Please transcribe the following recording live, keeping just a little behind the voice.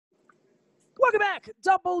Welcome back,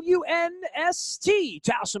 WNST,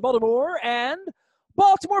 Towson, Baltimore, and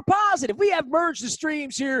Baltimore Positive. We have merged the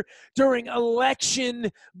streams here during election,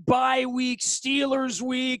 bye week, Steelers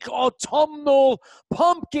week, autumnal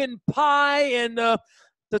pumpkin pie, and the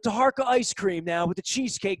Taharka ice cream now with the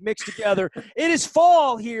cheesecake mixed together. It is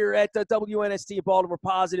fall here at the WNST Baltimore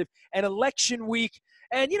Positive and election week.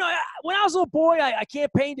 And, you know, when I was a little boy, I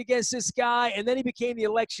campaigned against this guy, and then he became the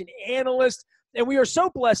election analyst. And we are so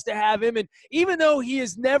blessed to have him. And even though he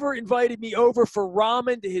has never invited me over for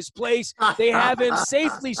ramen to his place, they have him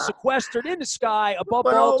safely sequestered in the sky above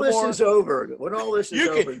when Baltimore. When all this is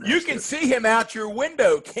over, you can see him out your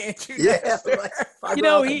window, can't you? Yeah, you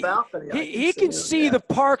know, he can see the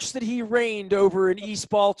parks that he reigned over in East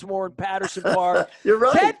Baltimore and Patterson Park. You're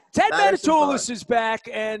right. Ted Venetoulis is back,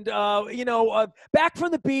 and back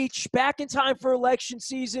from the beach, back in time for election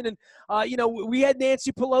season. And we had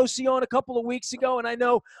Nancy Pelosi on a couple of weeks ago, and I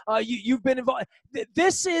know you've been involved.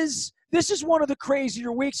 This is one of the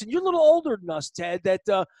crazier weeks, and you're a little older than us, Ted. That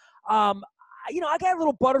I got a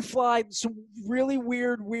little butterfly, some really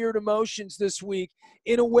weird emotions this week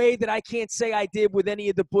in a way that I can't say I did with any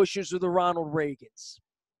of the Bushes or the Ronald Reagans.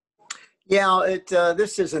 Yeah,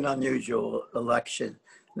 this is an unusual election,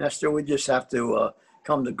 Nestor. We just have to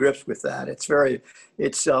come to grips with that.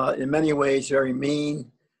 It's in many ways very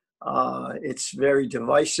mean. It's very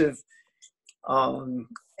divisive. And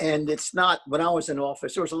it's not, when I was in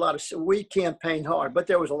office, there was we campaigned hard, but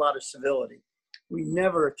there was a lot of civility. We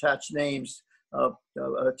never attached names,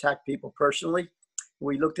 attacked people personally.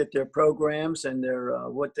 We looked at their programs and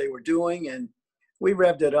what they were doing, and we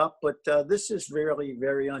revved it up. But this is really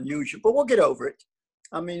very unusual, but we'll get over it.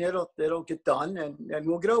 I mean, it'll get done, and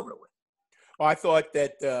we'll get over it with. I thought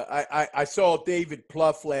that I saw David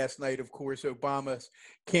Plouffe last night, of course, Obama's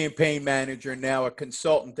campaign manager, now a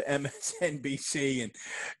consultant to MSNBC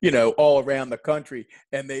and, all around the country.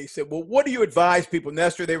 And they said, well, what do you advise people?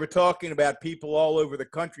 Nestor, they were talking about people all over the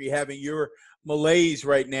country having your malaise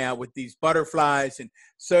right now with these butterflies and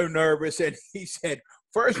so nervous. And he said,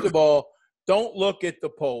 first of all, don't look at the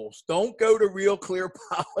polls. Don't go to Real Clear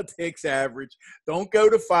Politics average. Don't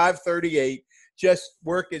go to 538. Just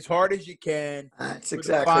work as hard as you can. That's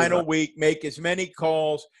exactly the final week. Make as many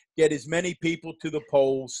calls. Get as many people to the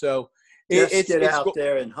polls. So get out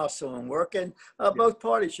there and hustle and work. And both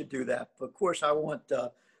parties should do that. But of course, I want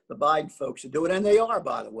the Biden folks to do it, and they are,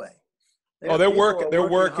 by the way. They're working. They're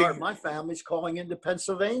working. Hard. My family's calling into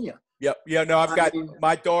Pennsylvania. Yep. Yeah. No,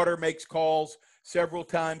 my daughter makes calls several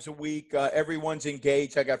times a week. Everyone's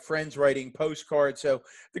engaged. I got friends writing postcards. So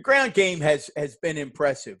the ground game has been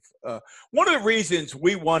impressive. One of the reasons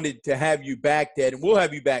we wanted to have you back, Ted, and we'll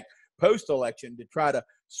have you back post-election to try to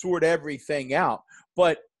sort everything out.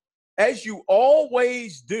 But as you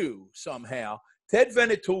always do somehow, Ted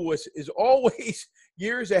Venetoulis is always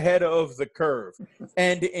years ahead of the curve.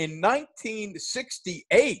 And in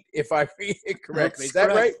 1968, if I read it correctly, is that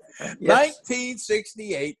right? Yes.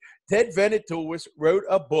 1968, Ted Venetoulis wrote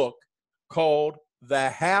a book called The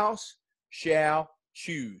House Shall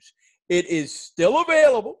Choose. It is still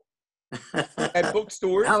available at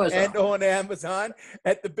bookstores and on Amazon,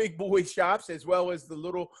 at the big boy shops, as well as the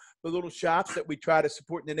little shops that we try to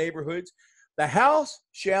support in the neighborhoods. The House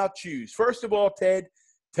Shall Choose. First of all, Ted,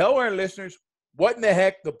 tell our listeners what in the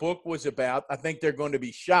heck the book was about. I think they're going to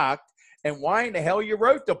be shocked. And why in the hell you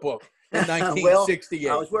wrote the book in 1968?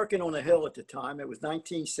 Well, I was working on a hill at the time. It was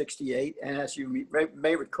 1968. And as you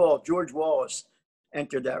may recall, George Wallace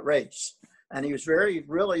entered that race. And he was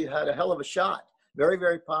really had a hell of a shot. Very,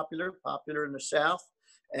 very popular in the South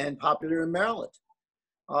and popular in Maryland.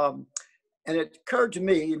 And it occurred to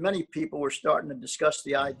me, many people were starting to discuss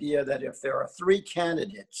the idea that if there are three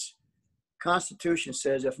candidates, Constitution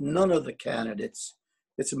says if none of the candidates,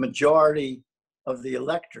 it's a majority of the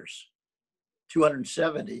electors,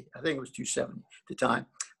 270, I think it was 270 at the time,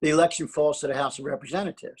 the election falls to the House of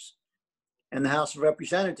Representatives. And the House of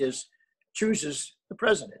Representatives chooses the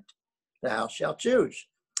president. The House shall choose.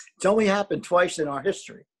 It's only happened twice in our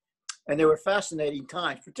history. And they were fascinating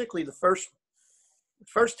times, particularly the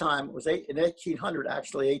first time was in 1800,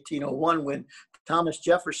 actually 1801, when Thomas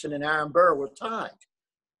Jefferson and Aaron Burr were tied.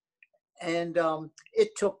 And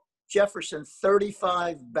it took Jefferson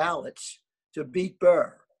 35 ballots to beat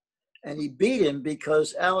Burr. And he beat him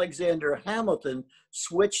because Alexander Hamilton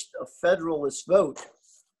switched a Federalist vote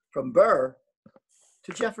from Burr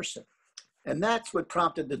to Jefferson. And that's what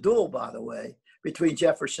prompted the duel, by the way, between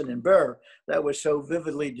Jefferson and Burr that was so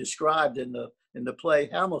vividly described in the play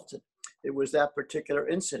Hamilton. It was that particular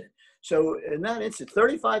incident. So in that incident,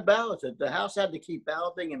 35 ballots, the House had to keep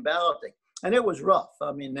balloting and balloting. And it was rough.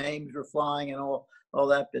 I mean, names were flying and all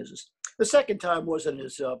that business. The second time wasn't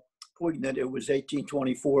as poignant. It was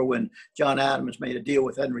 1824 when John Adams made a deal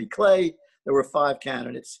with Henry Clay. There were 5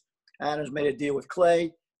 candidates. Adams made a deal with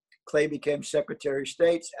Clay. Clay became Secretary of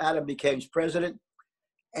State. Adams became president,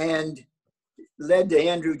 and led to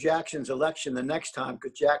Andrew Jackson's election the next time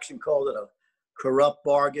because Jackson called it a corrupt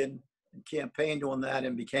bargain and campaigned on that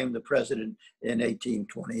and became the president in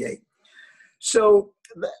 1828. So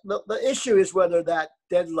the issue is whether that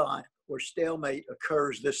deadline or stalemate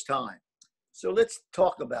occurs this time. So let's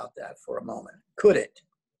talk about that for a moment. Could it?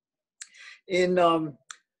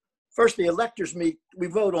 First, the electors meet. We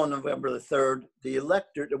vote on November the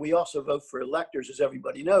 3rd. We also vote for electors, as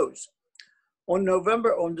everybody knows. On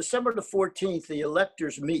December the 14th, the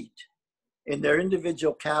electors meet in their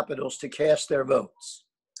individual capitals to cast their votes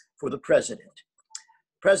for the president.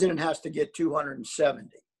 The president has to get 270.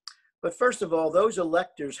 But first of all, those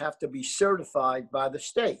electors have to be certified by the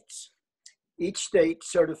states. Each state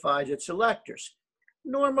certifies its electors.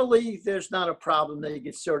 Normally, there's not a problem, they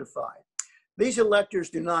get certified. These electors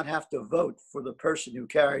do not have to vote for the person who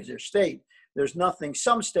carries their state. There's nothing,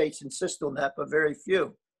 some states insist on that, but very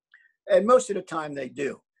few. And most of the time they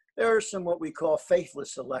do. There are some what we call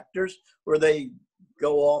faithless electors where they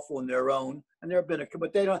go off on their own, and there have been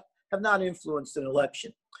but they have not influenced an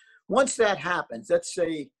election. Once that happens, let's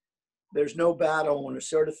say there's no battle on a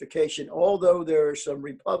certification, although there is some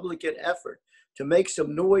Republican effort to make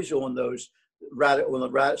some noise on those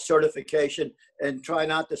certification and try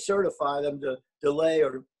not to certify them, to delay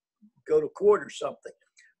or go to court or something.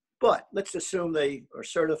 But let's assume they are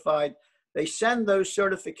certified. They send those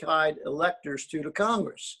certified electors to the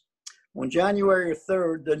Congress. On January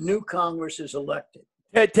 3rd, the new Congress is elected.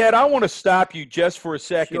 Ted, I want to stop you just for a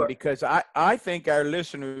second. Sure. Because I think our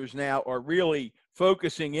listeners now are really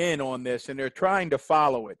focusing in on this and they're trying to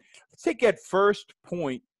follow it. Let's take that first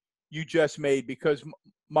point you just made, because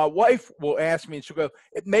my wife will ask me and she'll go,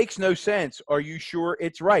 it makes no sense. Are you sure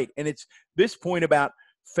it's right? And it's this point about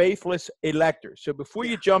faithless electors. So before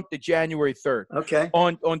you jump to January 3rd, okay,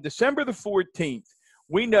 on December the 14th,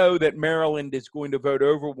 we know that Maryland is going to vote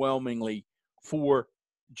overwhelmingly for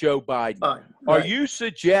Joe Biden. Right. Are you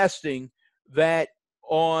suggesting that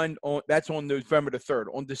that's on November the 3rd,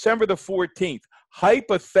 on December the 14th,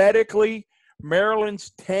 hypothetically,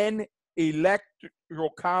 Maryland's 10 electoral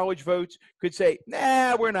college votes could say,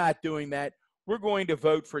 nah, we're not doing that. We're going to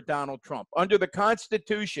vote for Donald Trump. Under the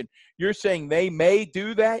Constitution, you're saying they may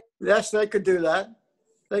do that? Yes, they could do that.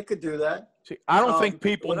 They could do that. See, I don't think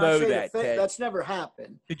people know that, Ted. That's never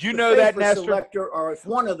happened. Did you know that, Nestor? Elector, or if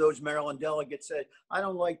one of those Maryland delegates said, I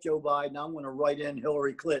don't like Joe Biden, I'm going to write in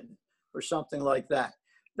Hillary Clinton or something like that.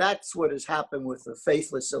 That's what has happened with the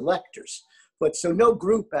faithless electors. But so no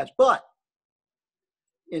group has. But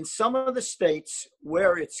in some of the states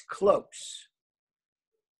where it's close,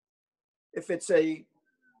 if it's a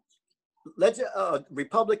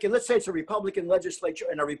Republican, let's say it's a Republican legislature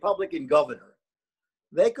and a Republican governor,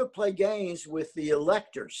 they could play games with the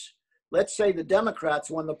electors. Let's say the Democrats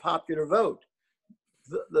won the popular vote.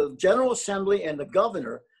 The General Assembly and the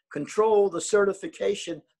governor control the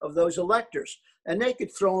certification of those electors, and they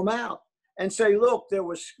could throw them out and say, look, there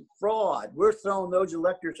was fraud. We're throwing those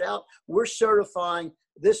electors out. We're certifying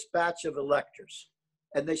this batch of electors.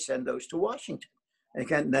 And they send those to Washington.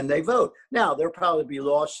 And then they vote. Now, there'll probably be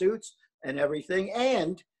lawsuits and everything.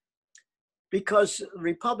 And because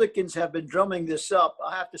Republicans have been drumming this up,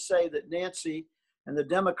 I have to say that Nancy and the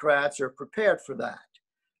Democrats are prepared for that.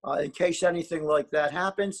 In case anything like that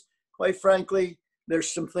happens, quite frankly,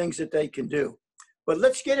 there's some things that they can do. But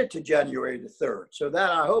let's get it to January the 3rd. So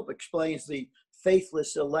that, I hope, explains the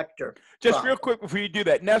faithless elector. Just problem. real quick before you do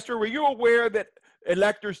that, Nestor, were you aware that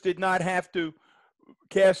electors did not have to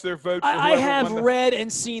cast their vote? I have read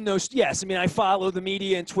and seen those. Yes. I mean, I follow the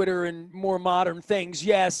media and Twitter and more modern things.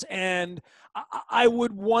 Yes. And I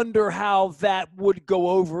would wonder how that would go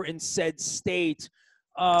over in said state.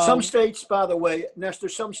 Some states, by the way, Nestor,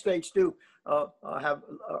 some states do have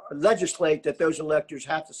legislate that those electors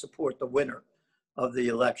have to support the winner of the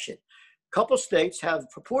election. A couple states have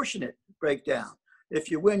proportionate breakdown.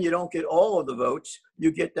 If you win, you don't get all of the votes.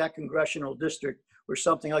 You get that congressional district or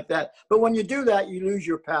something like that. But when you do that, you lose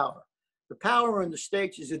your power. The power in the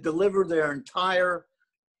states is to deliver their entire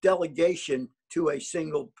delegation to a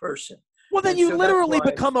single person. Well, then you literally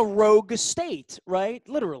become a rogue state, right?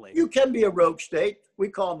 Literally. You can be a rogue state. We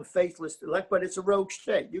call them a faithless elect, but it's a rogue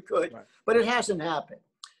state. You could, right. But it hasn't happened.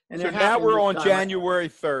 And so now we're on January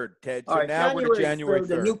 3rd, Ted. So now we're to January 3rd.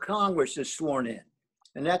 The new Congress is sworn in.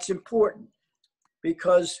 And that's important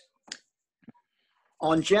because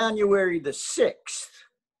on January the 6th,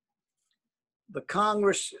 the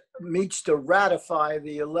Congress meets to ratify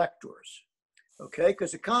the electors, okay?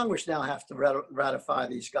 Because the Congress now have to ratify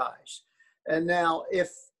these guys. And now if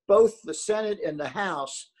both the Senate and the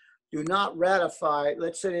House do not ratify,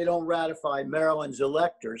 let's say they don't ratify Maryland's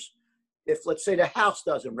electors, if let's say the House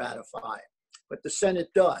doesn't ratify it, but the Senate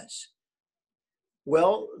does,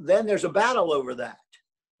 well, then there's a battle over that.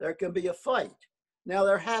 There can be a fight. Now,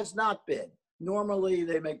 there has not been. Normally,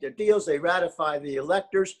 they make their deals, they ratify the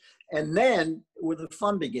electors, and then where the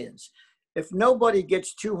fun begins. If nobody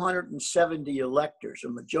gets 270 electors, a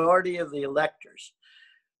majority of the electors,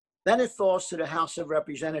 then it falls to the House of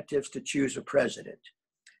Representatives to choose a president.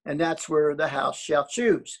 And that's where the House shall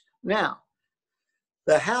choose. Now,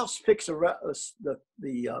 the House picks the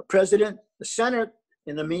president. The Senate,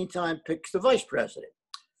 in the meantime, picks the vice president.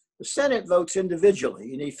 The Senate votes individually.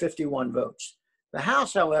 You need 51 votes. The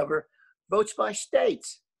House, however, votes by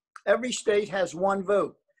states. Every state has one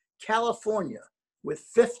vote. California, with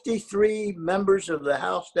 53 members of the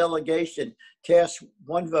House delegation, casts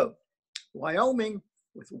one vote. Wyoming,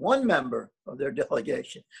 with one member of their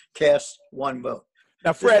delegation, casts one vote.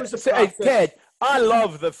 Now, Fred, Ted, I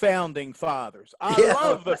love the founding fathers. I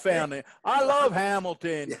love the founding. I love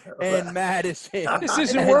Hamilton and Madison. This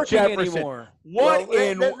isn't and working Jefferson. anymore. What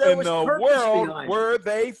in the world were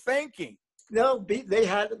they thinking? No, they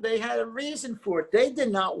had a reason for it. They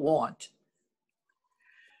did not want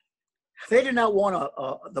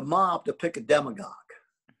the mob to pick a demagogue.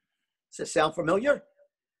 Does that sound familiar?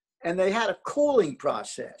 And they had a cooling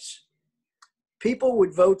process. People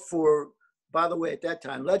would vote for, by the way, at that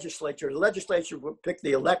time, legislature. The legislature would pick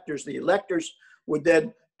the electors. The electors would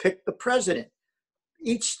then pick the president.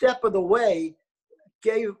 Each step of the way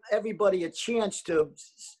gave everybody a chance to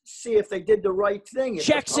see if they did the right thing.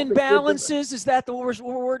 Checks and balances, is that the word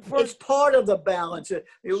for it? It's part of the balance.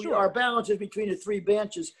 Sure. Our balance is between the three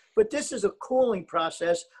branches, but this is a cooling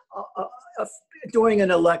process during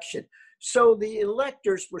an election. So the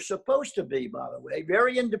electors were supposed to be, by the way,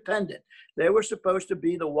 very independent. They were supposed to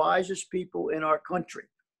be the wisest people in our country.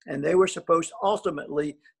 And they were supposed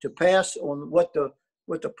ultimately to pass on what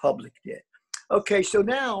the public did. Okay, so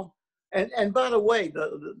now, and by the way,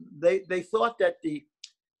 they thought that the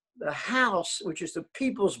House, which is the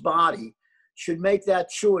people's body, should make that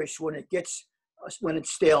choice when it's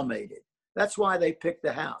stalemated. That's why they picked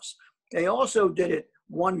the House. They also did it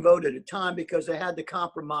one vote at a time because they had to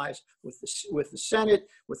compromise with the Senate,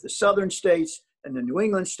 with the southern states and the New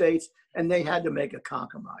England states, and they had to make a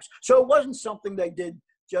compromise. So it wasn't something they did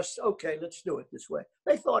just, okay, let's do it this way.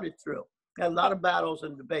 They thought it through. Had a lot of battles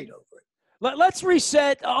and debate over it. Let's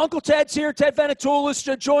reset. Uncle Ted's here, Ted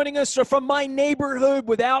Venetoulis, joining us from my neighborhood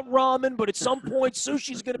without ramen, but at some point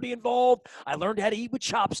sushi's going to be involved. I learned how to eat with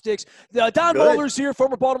chopsticks. Don Moeller's here,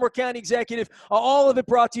 former Baltimore County executive. All of it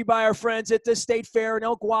brought to you by our friends at the State Fair and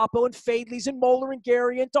El Guapo and Fadley's and Moeller and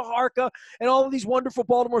Gary and Taharka and all of these wonderful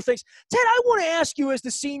Baltimore things. Ted, I want to ask you as the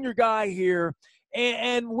senior guy here,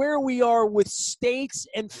 and where we are with states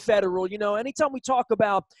and federal. You know, anytime we talk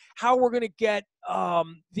about how we're going to get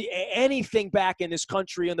anything back in this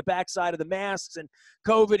country on the backside of the masks and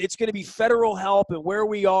COVID, it's going to be federal help and where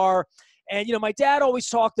we are. And, you know, my dad always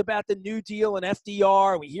talked about the New Deal and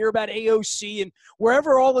FDR. We hear about AOC and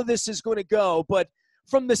wherever all of this is going to go. But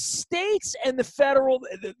from the states and the federal,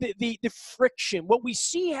 the friction, what we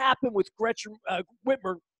see happen with Gretchen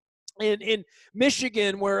Whitmer in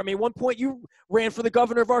Michigan, where, I mean, one point you ran for the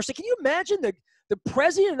governor of our state. Can you imagine the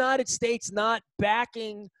president of the United States not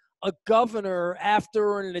backing a governor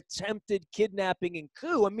after an attempted kidnapping and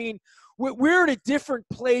coup? I mean, we're in a different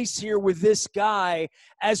place here with this guy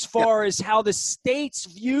as far as how the states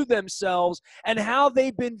view themselves and how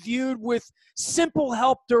they've been viewed with simple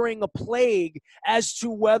help during a plague as to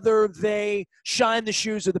whether they shine the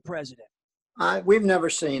shoes of the president. We've never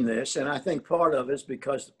seen this, and I think part of it is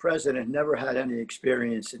because the president never had any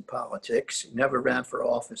experience in politics, never ran for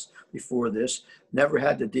office before this, never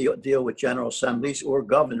had to deal with general assemblies or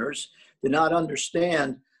governors, did not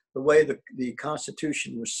understand the way the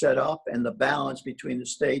Constitution was set up and the balance between the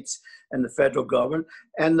states and the federal government,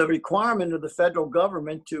 and the requirement of the federal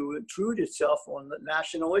government to intrude itself on the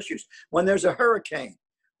national issues. When there's a hurricane,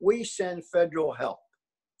 we send federal help.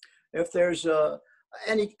 If there's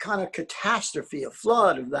any kind of catastrophe, a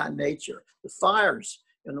flood of that nature, the fires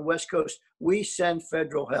in the West Coast, we send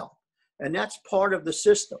federal help. And that's part of the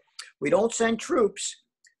system. We don't send troops.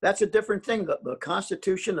 That's a different thing. The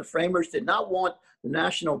Constitution, the framers did not want the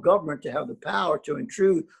national government to have the power to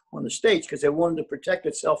intrude on the states because they wanted to protect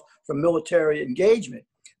itself from military engagement.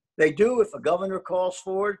 They do if a governor calls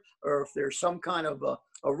for it or if there's some kind of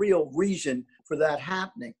a real reason for that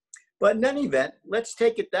happening. But in any event, let's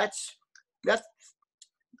take it, that's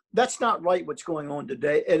that's not right what's going on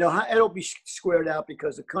today. It'll be squared out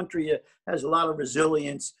because the country has a lot of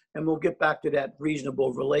resilience, and we'll get back to that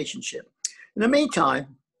reasonable relationship. In the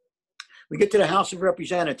meantime, we get to the House of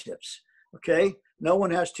Representatives, okay? No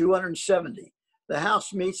one has 270. The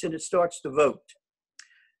House meets and it starts to vote.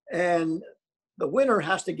 And the winner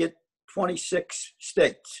has to get 26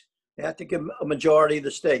 states. They have to get a majority of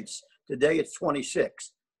the states. Today it's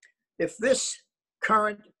 26. If this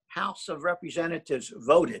current House of Representatives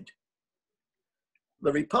voted,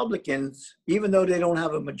 the Republicans, even though they don't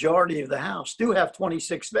have a majority of the House, do have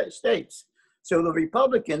 26 states. So the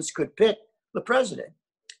Republicans could pick the president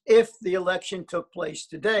if the election took place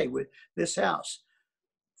today with this House.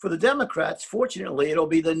 For the Democrats, fortunately, it'll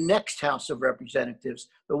be the next House of Representatives,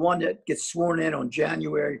 the one that gets sworn in on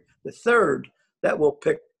January the 3rd, that will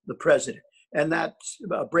pick the president. And that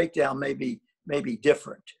breakdown may be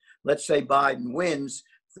different. Let's say Biden wins,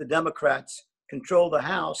 the Democrats control the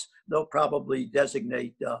House, they'll probably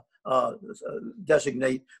designate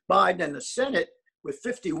Biden, and the Senate with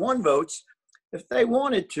 51 votes. If they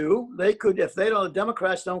wanted to, they could. If the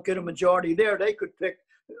Democrats don't get a majority there, they could pick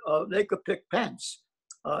Pence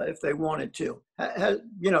if they wanted to.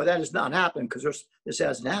 That has not happened because this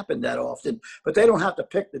hasn't happened that often. But they don't have to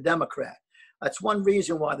pick the Democrat. That's one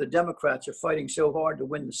reason why the Democrats are fighting so hard to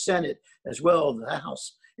win the Senate as well as the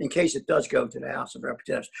House, in case it does go to the House of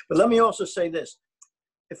Representatives. But let me also say this.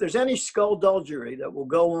 If there's any skullduggery that will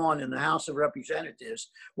go on in the House of Representatives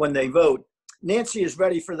when they vote, Nancy is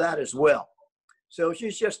ready for that as well. So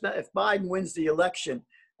she's just not, if Biden wins the election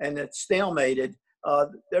and it's stalemated,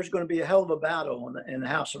 there's going to be a hell of a battle in the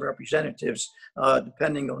House of Representatives,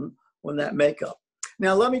 depending on that makeup.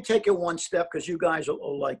 Now, let me take it one step because you guys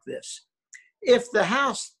will like this. If the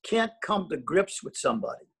House can't come to grips with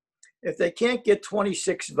somebody, if they can't get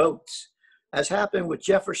 26 votes, as happened with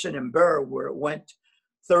Jefferson and Burr, where it went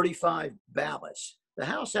 35 ballots, the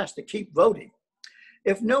House has to keep voting.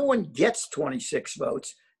 If no one gets 26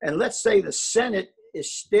 votes, and let's say the Senate is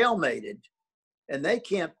stalemated and they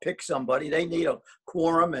can't pick somebody, they need a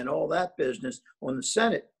quorum and all that business on the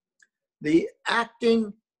Senate, the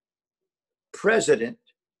acting president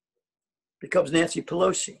becomes Nancy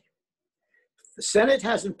Pelosi. The Senate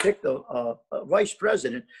hasn't picked a vice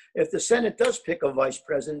president. If the Senate does pick a vice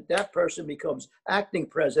president, that person becomes acting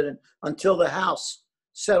president until the House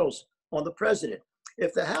settles on the president.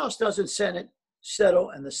 If the House doesn't settle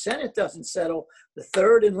and the Senate doesn't settle, the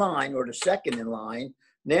third in line or the second in line,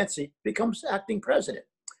 Nancy, becomes acting president.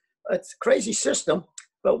 It's a crazy system,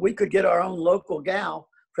 but we could get our own local gal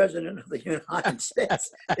president of the United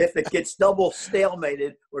States if it gets double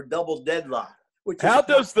stalemated or double deadlocked. How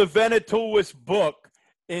does the Venetoulis book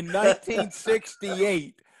in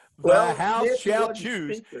 1968, the House shall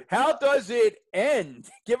choose, how does it end?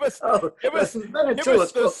 Give us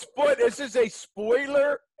the split. This is a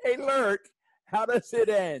spoiler alert. How does it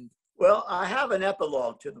end? Well, I have an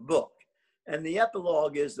epilogue to the book, and the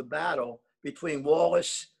epilogue is the battle between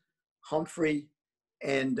Wallace, Humphrey,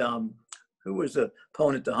 and who was the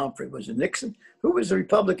opponent to Humphrey? Was it Nixon? Who was the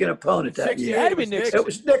Republican opponent that year? It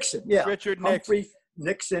was Nixon. Yeah, Richard Humphrey,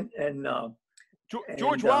 Nixon, and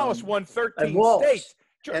George Wallace won 13 states.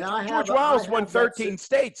 George Wallace won 13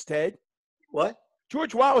 states, Ted. What?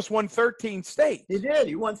 George Wallace won 13 states. He did.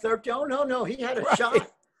 He won 13. Oh, no. He had a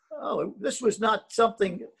shot. Oh, this was not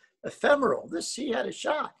something ephemeral. He had a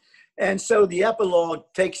shot. And so the epilogue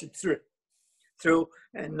takes it through,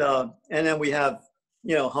 and then we have,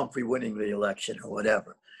 Humphrey winning the election or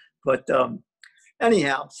whatever. But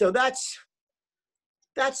anyhow, so that's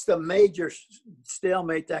the major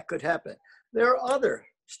stalemate that could happen. There are other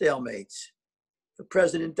stalemates. The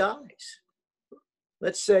president dies.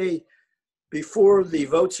 Let's say before the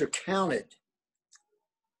votes are counted,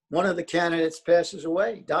 one of the candidates passes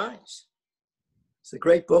away, dies. It's a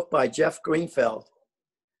great book by Jeff Greenfeld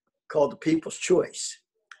called The People's Choice,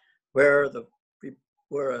 where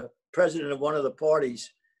a president of one of the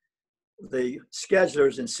parties, the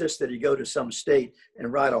schedulers insisted he go to some state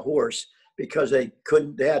and ride a horse because they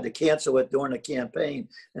had to cancel it during the campaign.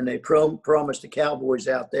 And they promised the cowboys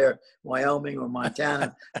out there, Wyoming or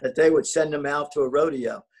Montana, that they would send him out to a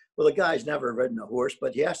rodeo. Well, the guy's never ridden a horse,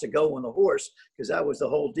 but he has to go on the horse because that was the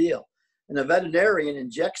whole deal. And the veterinarian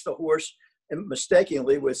injects the horse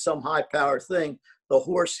mistakenly with some high-powered thing. The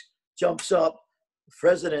horse jumps up, the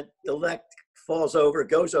president-elect falls over,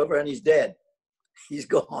 goes over, and he's dead. He's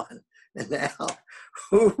gone. And now,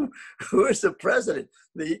 who is the president?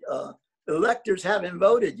 The electors haven't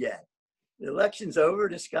voted yet. The election's over.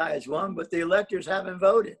 This guy has won, but the electors haven't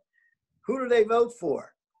voted. Who do they vote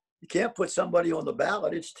for? You can't put somebody on the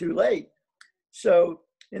ballot. It's too late. So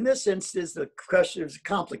In this instance, the question is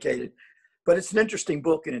complicated, but it's an interesting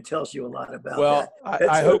book and it tells you a lot about Well, that.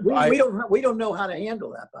 I hope we don't know how to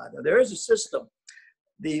handle that, by the way. There is a system.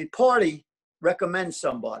 The party recommends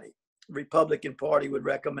somebody. The Republican Party would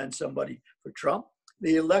recommend somebody for Trump.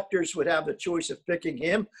 The electors would have the choice of picking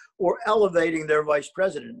him or elevating their vice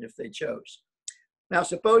president if they chose. Now,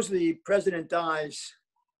 suppose the president dies,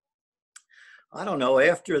 I don't know,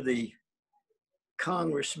 after the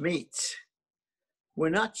Congress meets. We're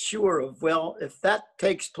not sure of, well, if that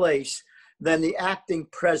takes place, then the acting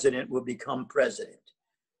president will become president.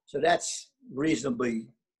 So that's reasonably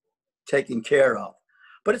taken care of.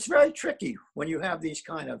 But it's very tricky when you have these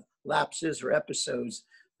kind of lapses or episodes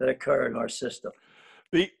that occur in our system.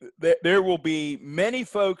 There will be many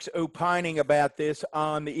folks opining about this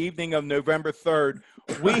on the evening of November 3rd.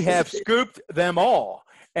 We have scooped them all,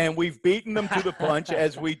 and we've beaten them to the punch,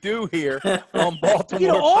 as we do here on Baltimore. You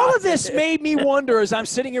know, all Positive. of this made me wonder, as I'm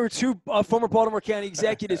sitting here with two former Baltimore County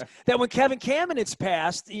executives, that when Kevin Kamenetz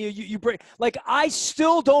passed, you bring, like, I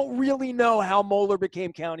still don't really know how Moeller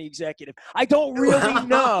became county executive. I don't really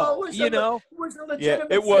know, you know? It was a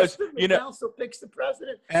legitimate it was, system. you know, the council picks the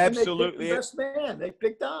president. absolutely. And they picked the best man. They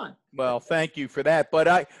picked on. Well, thank you for that.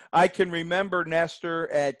 But I can remember, Nestor,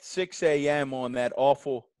 at 6 a.m. on that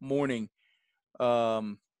awful morning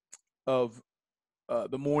of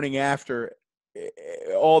the morning after,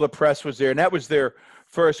 all the press was there, and that was their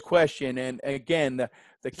first question. And again,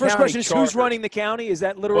 the first question is, charter, who's running the county? Is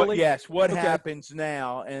that literally? Well, yes. What okay. happens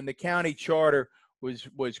now? And the county charter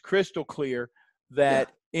was crystal clear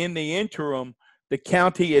that in the interim, the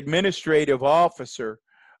county administrative officer,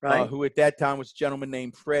 who at that time was a gentleman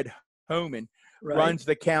named Fred Homan, runs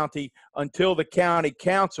the county until the county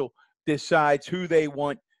council decides who they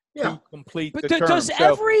want to complete the term. Does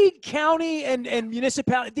every county and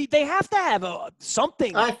municipality, they have to have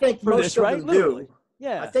something? I think for most this, of right? them Literally. do.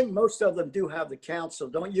 Yeah. I think most of them do have the council.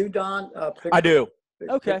 Don't you, Don? I do.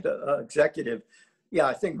 Pick the executive. Yeah,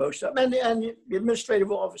 I think most of them. And the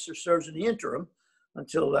administrative officer serves in the interim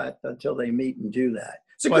until they meet and do that.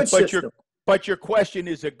 It's a good system. But your question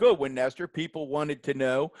is a good one, Nestor. People wanted to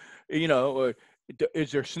know,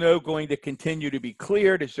 is there snow going to continue to be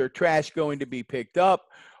cleared? Is there trash going to be picked up?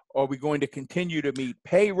 Are we going to continue to meet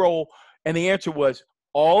payroll? And the answer was,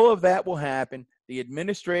 all of that will happen. The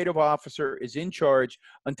administrative officer is in charge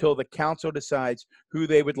until the council decides who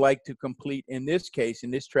they would like to complete, in this case,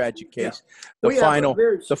 in this tragic case, the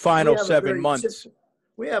final 7 months.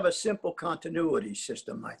 We have a simple continuity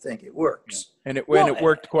system. I think it works. And it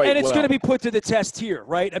worked quite well. And it's going to be put to the test here,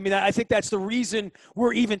 right? I mean, I think that's the reason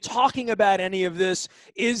we're even talking about any of this,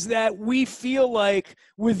 is that we feel like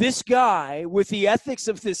with this guy, with the ethics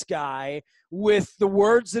of this guy, with the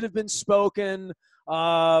words that have been spoken,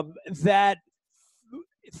 that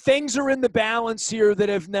things are in the balance here that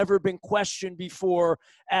have never been questioned before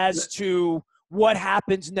as to what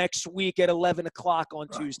happens next week at 11 o'clock on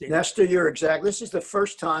Tuesday. Nestor, you're exact. This is the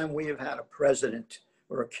first time we have had a president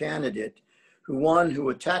or a candidate who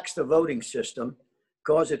attacks the voting system,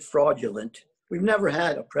 calls it fraudulent. We've never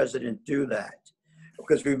had a president do that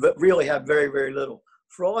because we really have very, very little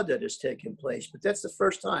fraud that has taken place. But that's the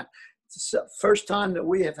first time. It's the first time that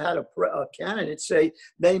we have had a candidate say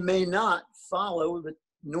they may not follow the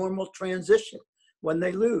normal transition when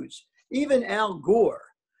they lose. Even Al Gore,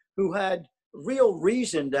 who had real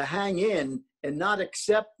reason to hang in and not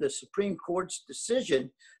accept the Supreme Court's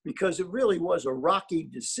decision because it really was a rocky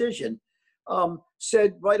decision,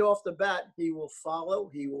 said right off the bat he will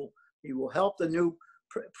follow, he will help the new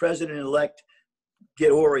president-elect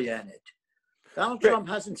get oriented. Donald Trump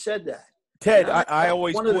hasn't said that. Ted, I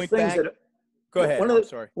always point back. Go ahead.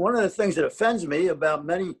 One of the things that offends me about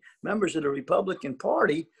many members of the Republican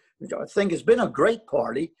Party, which I think has been a great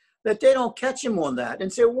party, that they don't catch him on that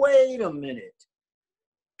and say, wait a minute.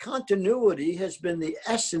 Continuity has been the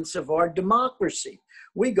essence of our democracy.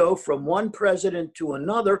 We go from one president to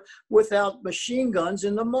another without machine guns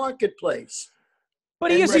in the marketplace.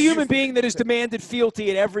 But he is a human being that has demanded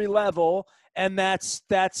fealty at every level, and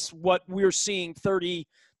that's what we're seeing 43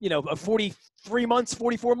 months,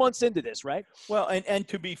 44 months into this, right? Well, and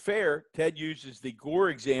to be fair, Ted uses the Gore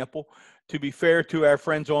example. To be fair to our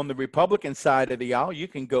friends on the Republican side of the aisle, you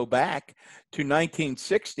can go back to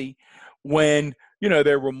 1960 when,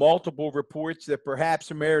 there were multiple reports that perhaps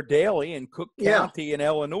Mayor Daley in Cook County in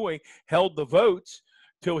Illinois held the votes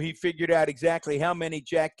till he figured out exactly how many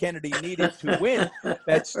Jack Kennedy needed to win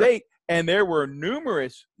that state. And there were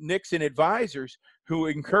numerous Nixon advisors who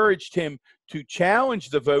encouraged him to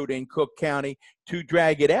challenge the vote in Cook County to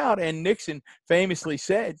drag it out. And Nixon famously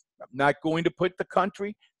said, I'm not going to put the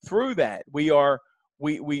country through that. We are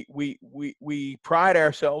we pride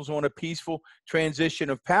ourselves on a peaceful transition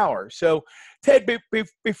of power. So, Ted,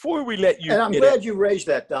 before we let you, and I'm glad you raised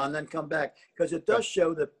that, Don, then come back, because it does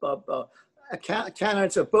show that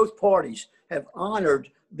candidates of both parties have honored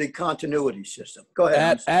the continuity system. Go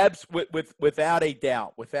ahead. Without a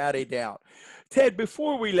doubt, without a doubt. Ted,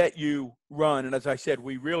 before we let you run, and as I said,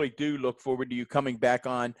 we really do look forward to you coming back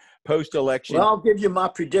on post-election. Well, I'll give you my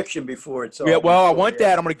prediction before it's all. Yeah, well, I want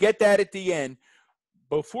that. I'm going to get that at the end.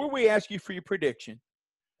 Before we ask you for your prediction,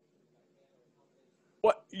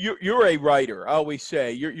 what you're a writer. I always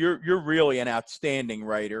say you're really an outstanding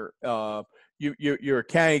writer. You're a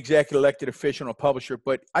county executive, elected official, and a publisher.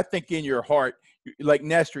 But I think in your heart, like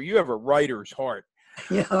Nestor, you have a writer's heart.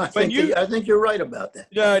 Yeah, I think you're right about that.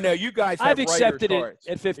 No, you guys have I've accepted hearts.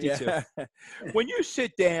 it at 52. Yeah. When you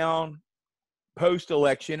sit down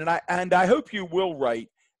post-election, and I hope you will write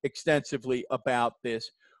extensively about this,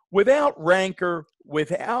 without rancor,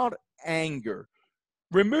 without anger,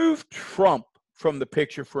 remove Trump from the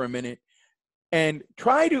picture for a minute and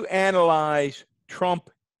try to analyze Trumpism.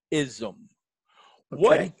 Okay.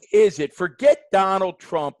 What is it? Forget Donald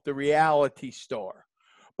Trump, the reality star.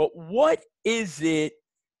 But what is it?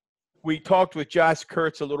 We talked with Josh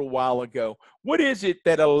Kurtz a little while ago. What is it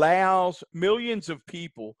that allows millions of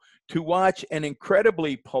people to watch an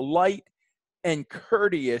incredibly polite and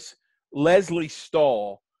courteous Leslie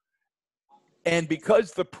Stahl, and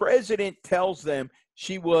because the president tells them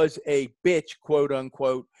she was a bitch, quote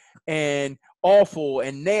unquote, and awful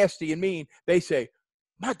and nasty and mean, they say,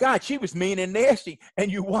 my God, she was mean and nasty.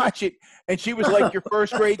 And you watch it, and she was like your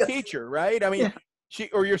first grade teacher, right? I mean,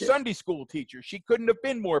 or your Sunday school teacher. She couldn't have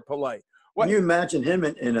been more polite. Can you imagine him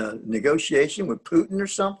in a negotiation with Putin or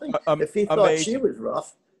something? If he thought she was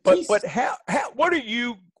rough. But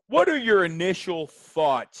what are your initial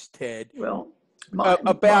thoughts, Ted? Well,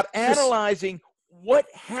 about analyzing what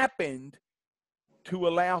happened to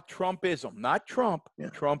allow Trumpism, not Trump,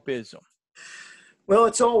 Trumpism. Well,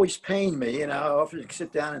 it's always pained me, and I often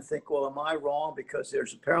sit down and think, well, am I wrong? Because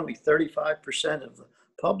there's apparently 35% of the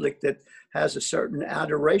public that has a certain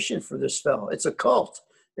adoration for this fellow. It's a cult.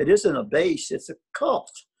 It isn't a base. It's a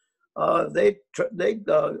cult. They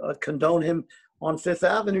condone him on Fifth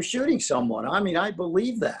Avenue shooting someone. I mean, I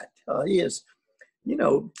believe that. He is,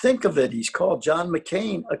 think of it. He's called John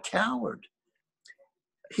McCain a coward.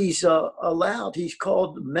 He's he's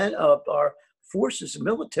called our forces,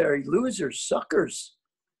 military losers, suckers.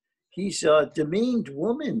 He's demeaned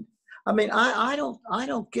women. I mean, I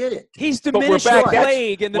don't get it. He's diminished the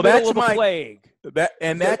plague in the middle of a plague.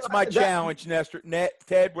 That's my challenge, Nestor.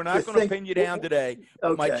 Ted, we're not going to pin you down today.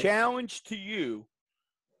 Okay. My challenge to you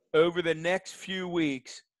over the next few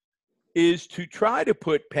weeks is to try to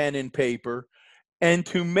put pen and paper and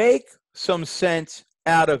to make some sense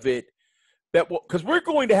out of it. Because we're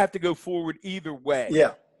going to have to go forward either way.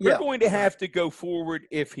 Yeah. We're going to have to go forward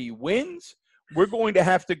if he wins. We're going to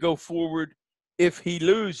have to go forward if he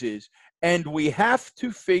loses. And we have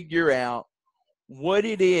to figure out what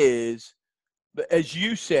it is. As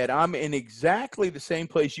you said, I'm in exactly the same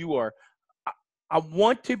place you are. I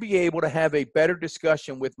want to be able to have a better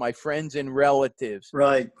discussion with my friends and relatives.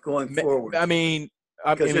 Right, going forward. I mean,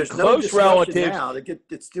 there's close no relatives. now.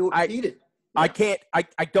 It's still heated. I can't.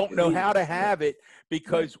 I don't know how to have it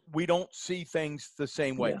because we don't see things the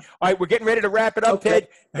same way. Yeah. All right, we're getting ready to wrap it up, Okay. Ted.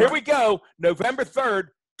 Here we go. November 3rd,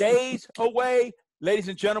 days away. Ladies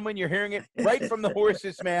and gentlemen, you're hearing it right from the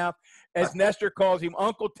horse's mouth. As Nestor calls him,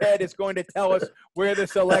 Uncle Ted is going to tell us where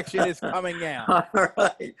this election is coming out. All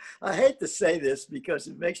right. I hate to say this because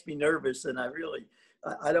it makes me nervous, and I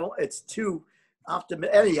don't. It's too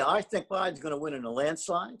optimistic. Anyhow, I think Biden's going to win in a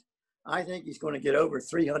landslide. I think he's going to get over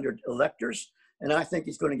 300 electors, and I think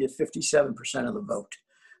he's going to get 57% of the vote.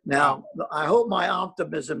 Now, I hope my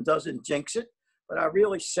optimism doesn't jinx it, but I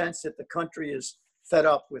really sense that the country is fed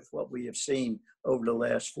up with what we have seen over the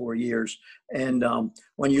last 4 years. And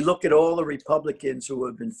when you look at all the Republicans who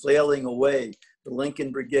have been flailing away, the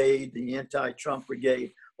Lincoln Brigade, the anti-Trump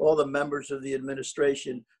brigade, all the members of the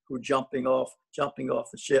administration who are jumping off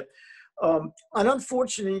the ship. And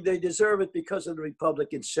unfortunately, they deserve it because of the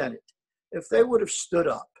Republican Senate. If they would have stood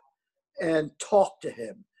up and talked to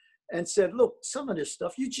him and said, look, some of this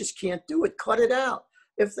stuff, you just can't do it. Cut it out.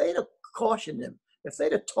 If they'd have cautioned him, if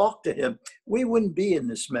they'd have talked to him, we wouldn't be in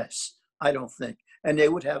this mess, I don't think. And they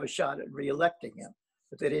would have a shot at reelecting him.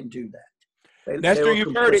 But they didn't do that. Nestor,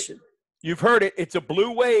 you've heard it. You've heard it. It's a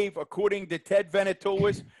blue wave, according to Ted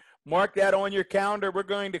Venetoulis. Mark that on your calendar. We're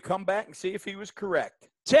going to come back and see if he was correct.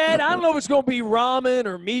 Ted, I don't know if it's going to be ramen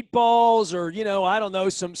or meatballs or, I don't know,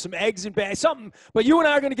 some eggs and bacon, something. But you and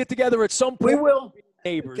I are going to get together at some point. We will.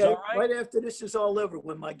 neighbors. Okay, All right. right after this is all over,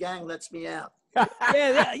 when my gang lets me out.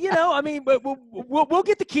 Yeah, you know, I mean, but we'll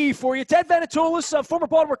get the key for you. Ted Venetoulis, former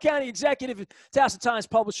Baltimore County executive, Towson Times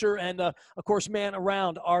publisher, and, of course, man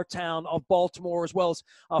around our town of Baltimore, as well as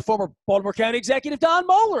former Baltimore County executive Don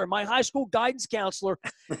Moeller, my high school guidance counselor,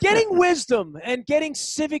 getting wisdom and getting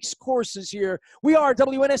civics courses here. We are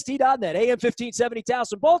WNST.net, AM 1570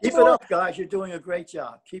 Towson, Baltimore. Keep it up, guys. You're doing a great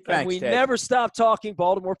job. Keep it up. And we Ted. never stop talking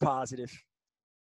Baltimore positive.